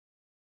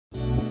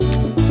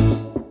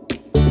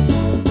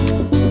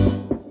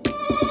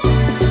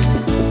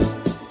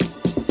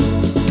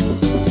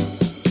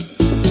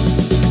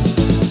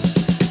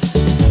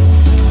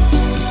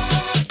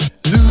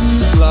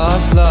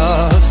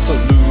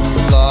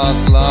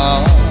lost,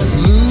 lost,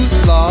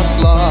 lose, lost,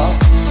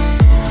 lost.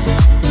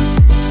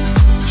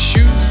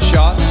 Shoot,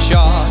 shot,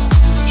 shot,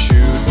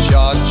 shoot,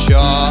 shot,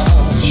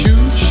 shot,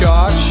 shoot,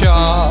 shot,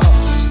 shot.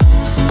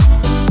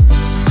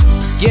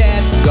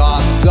 Get,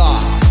 got,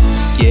 got,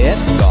 get,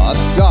 got,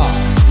 got,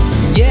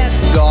 get,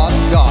 got,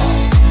 got.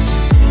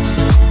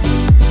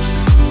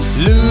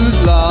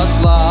 Lose,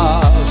 lost,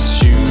 lost,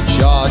 shoot,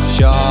 shot,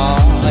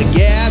 shot,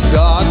 get,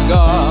 got,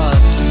 got.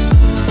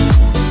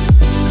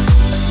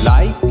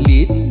 Light,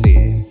 lit,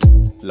 lit,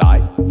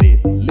 light,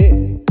 lit,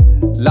 lit,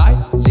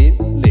 light, lit,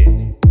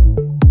 lit.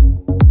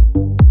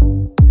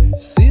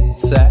 Sit,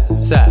 sat,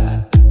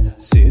 sat,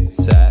 sit,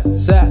 sat,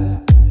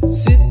 sat,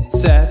 sit,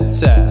 sat,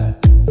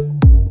 sat.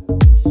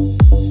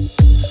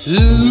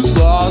 Lose,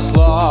 lost,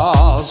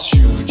 lost,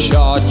 shoot,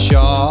 shot,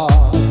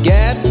 shot,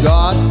 get,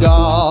 got,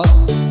 got.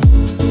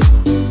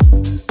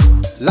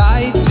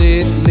 Light,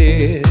 lit,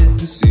 lit,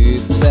 sit,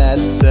 sat,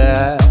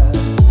 sat.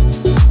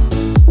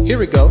 Here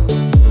we go.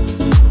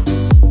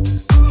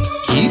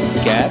 Keep,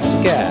 cat,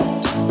 cat,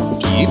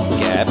 keep,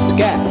 cat,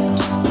 cat,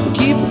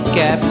 keep,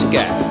 cat,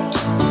 cat.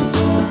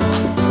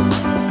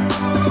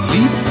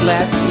 Sleep,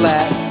 slap,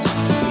 slap,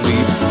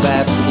 sleep,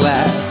 slap,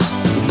 slap,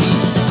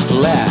 sleep,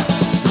 slap,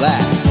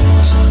 slap.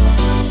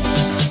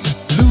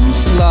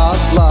 Loose,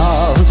 lost,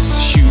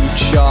 lost, shoot,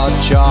 shot,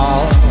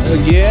 shot,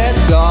 get,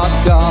 got,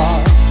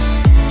 got.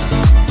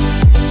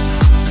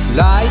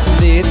 Light,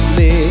 lit,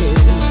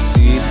 lit,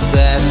 sit,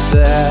 sat,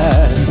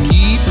 sat,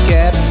 keep,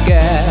 cat,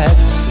 cat,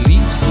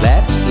 sleep,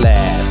 slap,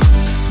 slap.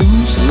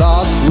 Loose,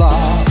 lost,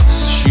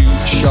 lost,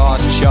 shoot,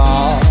 shot,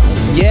 shot,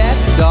 get,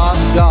 got,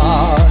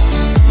 got.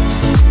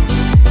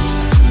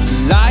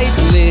 Light,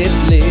 lit,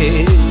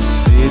 lit,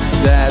 sit,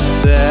 sat,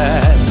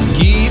 sat,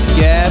 keep,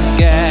 cat,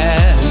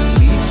 cat,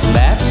 sleep,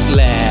 slap,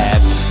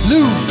 slap.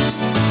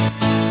 Loose,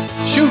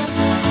 shoot,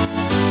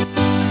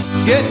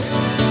 get,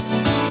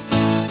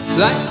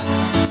 light,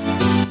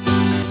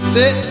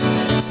 sit,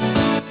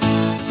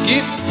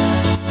 keep,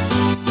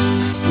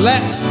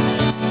 slap.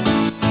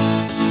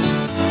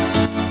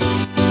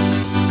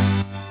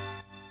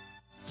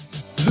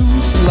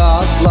 Loose,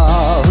 lost,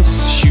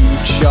 lost, shoot,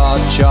 shot,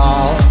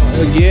 shot,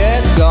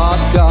 get, got,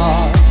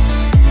 got.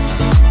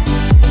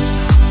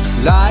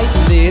 Light,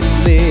 lit,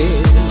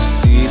 lit,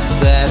 sit,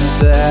 sat,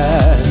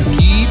 sat,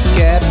 keep,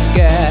 cat,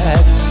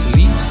 cat,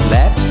 sleep,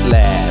 slap,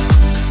 slap.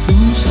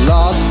 Loose,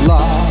 lost,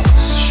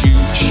 lost,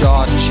 shoot,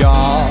 shot,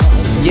 shot,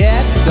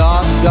 get,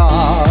 got,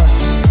 got.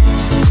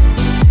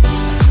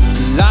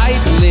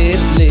 Light, lit,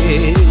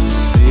 lit,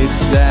 sit,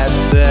 sat,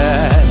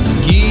 sat,